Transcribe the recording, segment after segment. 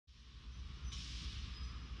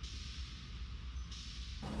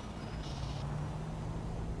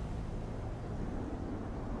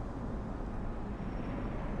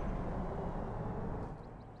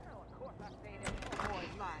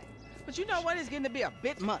But you know what? It's getting to be a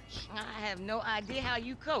bit much. I have no idea how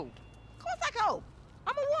you cope. Of course I cope.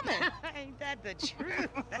 I'm a woman. Ain't that the truth?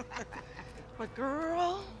 But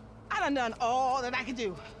girl, I done all that I can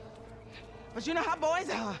do. But you know how boys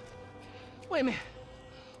are. Wait a minute.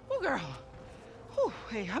 Oh, girl. Whew,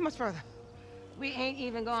 hey, how much further? We ain't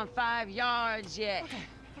even gone 5 yards yet. Okay,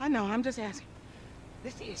 I know, I'm just asking.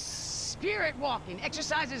 This is spirit walking.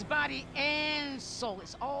 Exercises body and soul.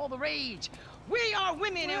 It's all the rage. We are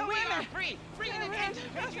women and we are free. Free in the end.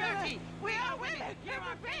 Patriarchy. We are women. Here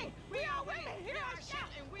are free. We are women. Here are shout.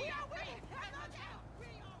 And we are women. Have no doubt. We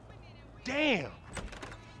are women and we Damn.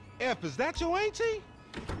 F, is that your auntie?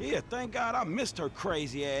 Yeah, thank God I missed her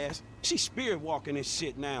crazy ass. She's spirit walking and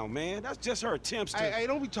shit now, man. That's just her attempts to... Hey,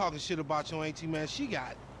 don't be talking shit about your auntie, man. She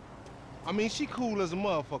got... I mean, she cool as a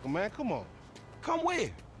motherfucker, man. Come on. Come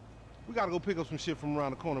where? We gotta go pick up some shit from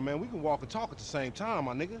around the corner, man. We can walk and talk at the same time,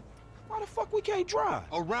 my nigga. Why the fuck we can't drive?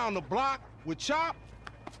 Around the block with Chop?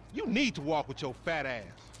 You need to walk with your fat ass.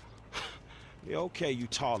 Yeah, okay, you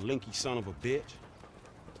tall, linky son of a bitch.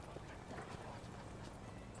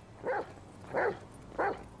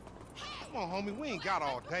 Come on, homie. We ain't got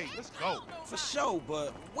all day. Let's go. For sure, but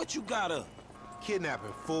what you got up?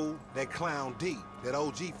 Kidnapping, fool. That clown D. That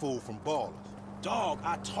OG fool from Ballers. Dog,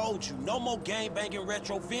 I told you, no more gang-banging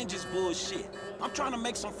retro vengeance bullshit. I'm trying to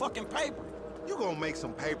make some fucking paper. You gonna make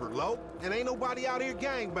some paper, Lo. And ain't nobody out here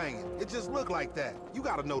gangbanging. It just look like that. You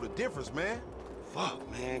gotta know the difference, man. Fuck,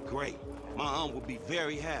 man, great. My aunt would be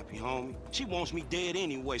very happy, homie. She wants me dead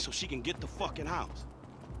anyway so she can get the fucking house.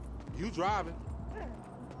 You driving.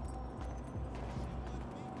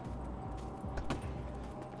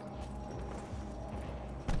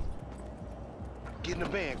 Get in the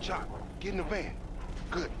van, Chop. Get in the van.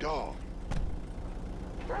 Good dog.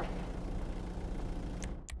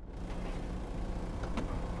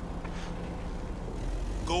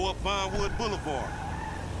 Go up Vinewood Boulevard.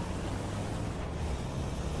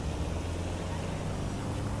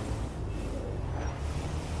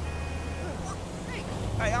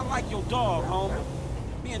 Hey, I like your dog, homie.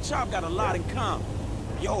 Me and Chop got a lot in common.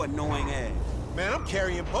 Yo annoying ass. Man, I'm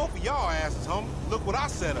carrying both of y'all asses, homie. Look what I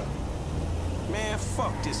set up. Man,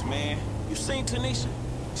 fuck this, man. You seen Tanisha?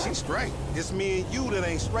 She straight. It's me and you that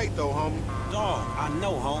ain't straight, though, homie. Dog, I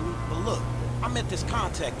know, homie. But look, I met this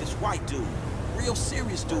contact, this white dude. Real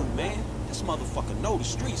serious dude, man. This motherfucker know the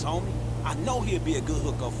streets, homie. I know he'll be a good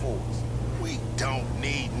hookup for us. We don't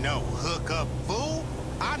need no hookup, fool.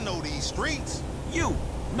 I know these streets. You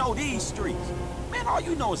know these streets. Man, all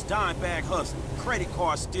you know is dime bag hustling, credit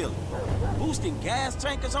card stealing, boosting gas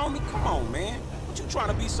tankers, homie. Come on, man. What, you trying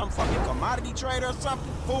to be some fucking commodity trader or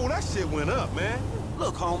something? Fool, that shit went up, man.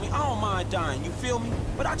 Look, homie, I don't mind dying, you feel me?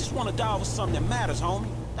 But I just want to die over something that matters, homie.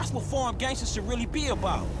 That's what foreign gangsters should really be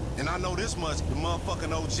about. And I know this much, the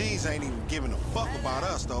motherfucking OGs ain't even giving a fuck about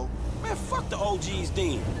us, though. Man, fuck the OGs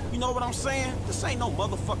then. You know what I'm saying? This ain't no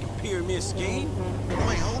motherfucking pyramid scheme.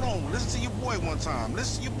 Wait, hold on. Listen to your boy one time.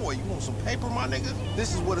 Listen to your boy. You want some paper, my nigga?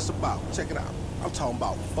 This is what it's about. Check it out. I'm talking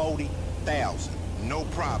about 40,000. No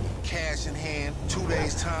problem. Cash in hand, 2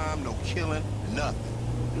 days time, no killing, nothing.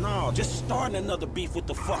 No, just starting another beef with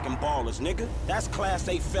the fucking Ballers, nigga. That's Class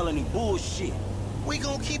A felony bullshit. We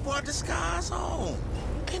gonna keep our disguise on.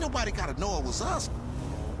 Ain't nobody gotta know it was us.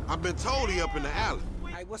 I've been told he up in the alley.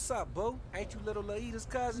 Hey, what's up, boo? Ain't you little Laida's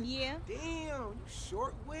cousin? Yeah. Damn, you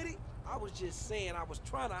short with it? I was just saying I was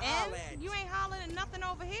trying to holler at And you ain't hollering at nothing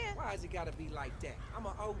over here. Why has it gotta be like that? I'm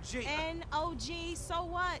an OG. And OG, so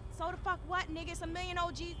what? So the fuck what, nigga? It's a million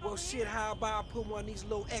OGs Well, over shit, here. how about I put one of these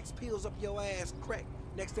little X pills up your ass crack?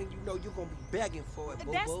 Next thing you know, you're gonna be begging for it,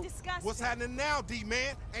 boo-boo. That's disgusting. What's happening now,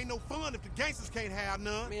 D-man? Ain't no fun if the gangsters can't have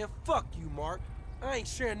none. Man, fuck you, Mark. I ain't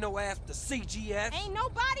sharing no ass with the CGF. Ain't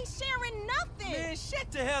nobody sharing nothing. Man,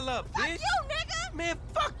 shut the hell up, fuck bitch. you, nigga. Man,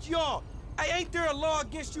 fuck y'all. Hey, ain't there a law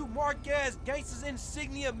against you mark-ass gangsters,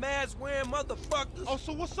 insignia, mask-wearing motherfuckers? Oh,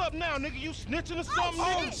 so what's up now, nigga? You snitching or something?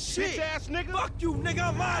 Oh, nigga? shit. Bitch-ass nigga. Fuck you, nigga.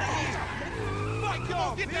 I'm out of here. Fuck Come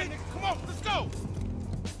on, get that nigga. Come on, let's go.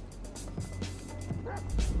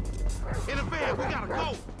 In the van, we gotta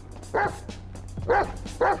go.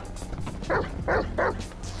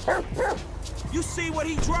 You see what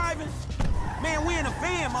he driving? Man, we in a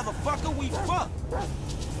van, motherfucker. We fucked.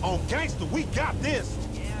 On gangster, we got this.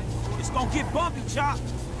 It's gonna get bumpy, Chop.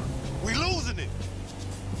 We losing it.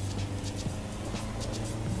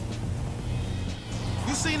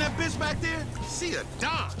 You seen that bitch back there? She a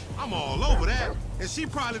dime. I'm all over that. And she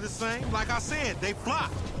probably the same. Like I said, they fly.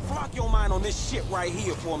 Flock your mind on this shit right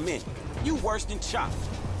here for a minute. You worse than Chop.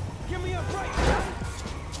 Give me a break.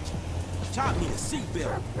 Chop need a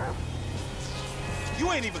seatbelt.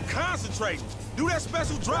 You ain't even concentrating. Do that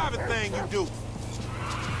special driving thing you do.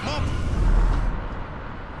 Mom.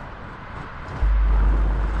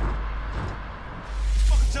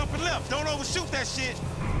 Fucking jumping left. Don't overshoot that shit.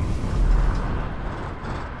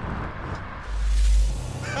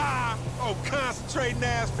 Ha! Oh, concentrating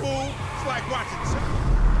ass fool. It's like watching.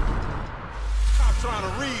 Stop trying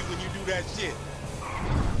to read when you do that shit.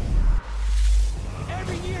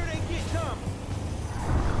 Every year they get dumb.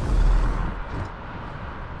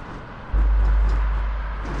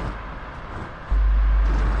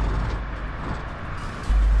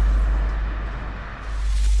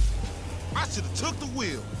 I should've took the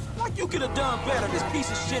wheel. Like you could have done better. This piece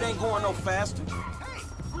of shit ain't going no faster.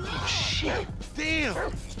 Oh, shit. Damn.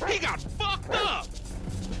 He got fucked up.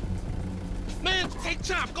 Man, hey,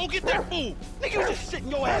 Chop, go get that fool. Nigga, you just sitting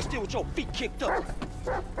your ass there with your feet kicked up.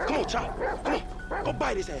 Come on, Chop. Come on. Go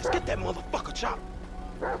bite his ass. Get that motherfucker, Chop.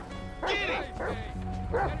 Get it.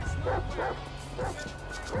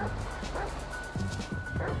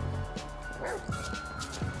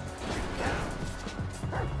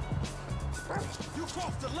 You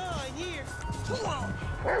crossed the line here.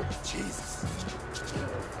 Jesus.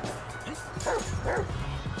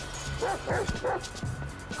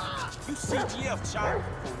 You CGF, Chop,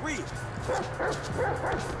 for real.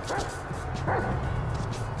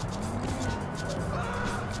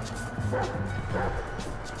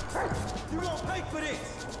 You gonna pay for this.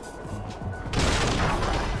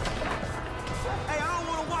 Hey, I don't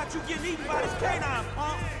wanna watch you getting eaten by this canine,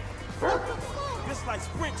 punk. Just like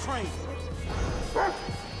sprint training.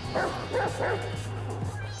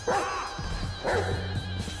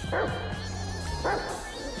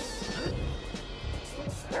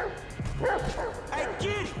 Hey,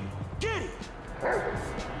 get it! Get it!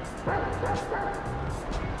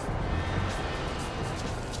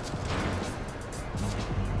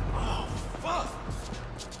 Oh, fuck.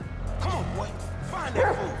 Come on, boy. Find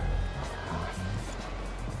that fool.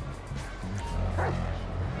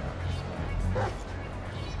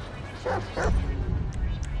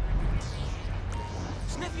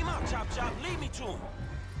 Sniff him out, Chop Chop. Lead me to him.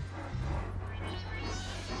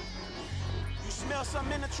 You smell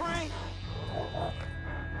something in the train?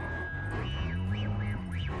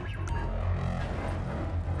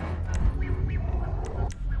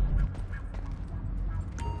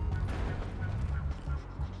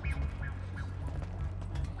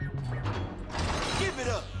 Give it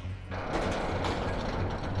up.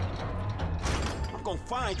 I'm gonna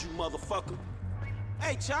find you, motherfucker.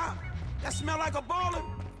 Hey, Chop, that smell like a baller?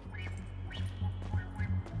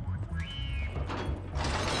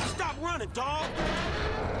 Stop running, dog.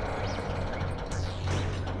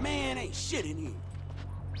 Man, ain't shit in here.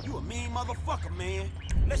 You a mean motherfucker, man.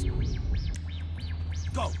 Let's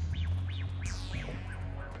go.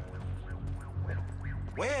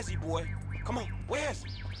 Where is he, boy? Come on, where is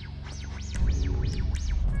he?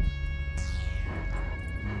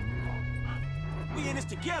 We in this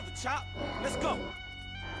together, Chop. Let's go.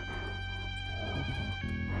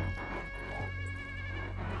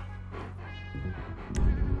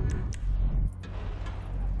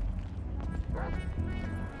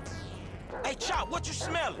 Hey, Chop, what you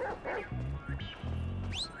smelling?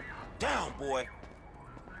 Down, boy.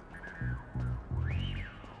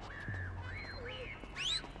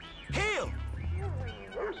 Heel!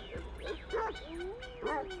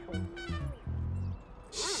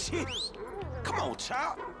 Shit! Come on,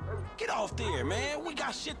 Chop. Get off there, man. We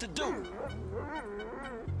got shit to do.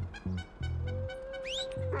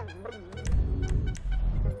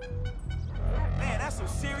 Man, that's some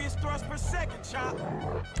serious thrust per second, Chop.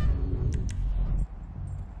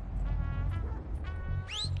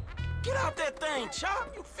 Get out that thing,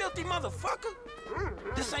 Chop, you filthy motherfucker.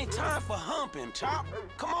 This ain't time for humping, Chop.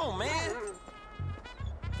 Come on, man.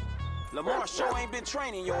 Lamar sure ain't been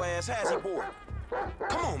training your ass, has he, boy?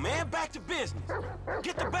 Come on, man, back to business.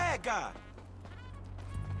 Get the bad guy.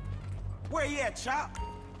 Where he at, Chop?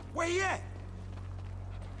 Where he at?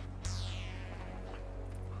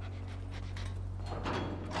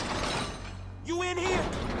 You in here?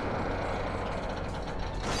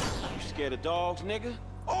 You scared of dogs, nigga?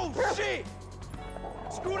 Oh, shit!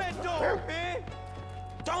 Screw that dog, man!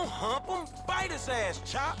 Don't hump him. Bite his ass,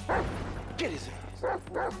 Chop. Get his ass.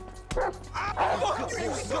 Fuck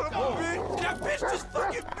you, son of a bitch! That bitch just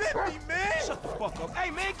fucking bit me, man! Shut the fuck up.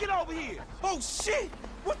 Hey, man, get over here! Oh, shit!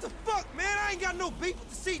 What the fuck, man? I ain't got no beef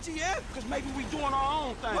with the CGF! Cause maybe we doing our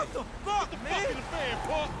own thing. What the fuck, man? Fuck in the fan,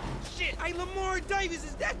 punk. Shit! Hey, Lamar Davis,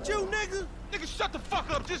 is that you, nigga? Nigga, shut the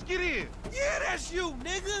fuck up. Just get in. Yeah, that's you,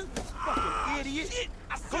 nigga! Fucking idiot! Shit.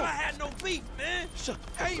 I said I had no beef, man! Shut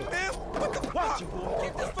the fuck Hey, up. man, what the fuck?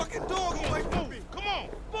 Get this fucking dog away from me! Come on.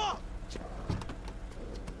 Fuck!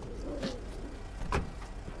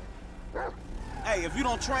 Hey, if you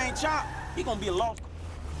don't train Chop, he gonna be a lost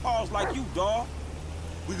cause like you, dawg.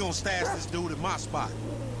 We gonna stash this dude at my spot.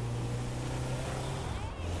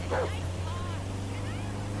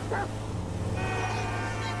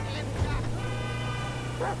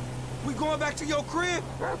 We going back to your crib?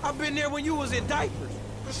 I've been there when you was in diapers.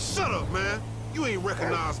 Shut up, man. You ain't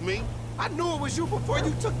recognize me. I knew it was you before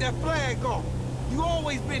you took that flag off. You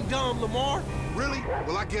always been dumb, Lamar. Really?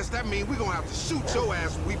 Well, I guess that means we gonna have to shoot your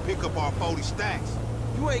ass when we pick up our 40 stacks.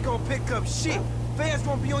 You ain't gonna pick up shit. Fans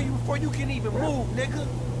gonna be on you before you can even move, nigga.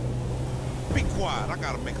 Be quiet, I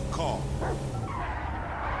gotta make a call.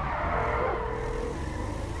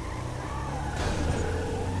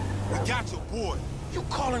 We got your boy. You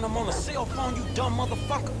calling them on a cell phone, you dumb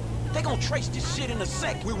motherfucker? They gonna trace this shit in a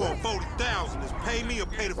sec. We want 40,000. It's pay me or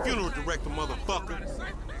pay the funeral director, motherfucker.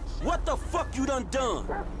 What the fuck you done?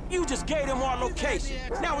 You just gave them our location.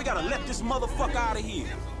 Now we gotta let this motherfucker out of here.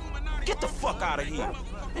 Get the fuck out of here.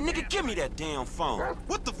 And nigga, give me that damn phone.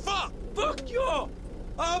 What the fuck? Fuck y'all.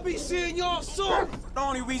 I'll be seeing y'all soon. The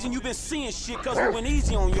only reason you been seeing shit cause we went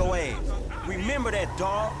easy on your ass. Remember that,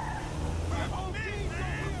 dawg.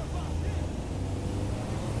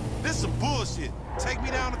 This some bullshit. Take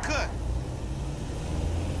me down the cut.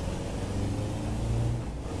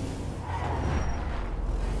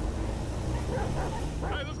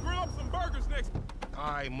 Hey, let's grill up some burgers next.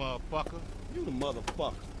 All right, motherfucker. You the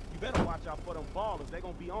motherfucker. You better watch out for them ballers. They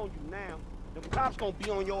gonna be on you now. Them cops gonna be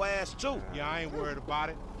on your ass, too. Yeah, I ain't worried about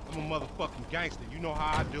it. I'm a motherfucking gangster. You know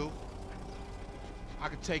how I do. I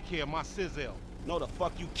can take care of my sizzle. No, the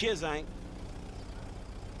fuck you kids ain't.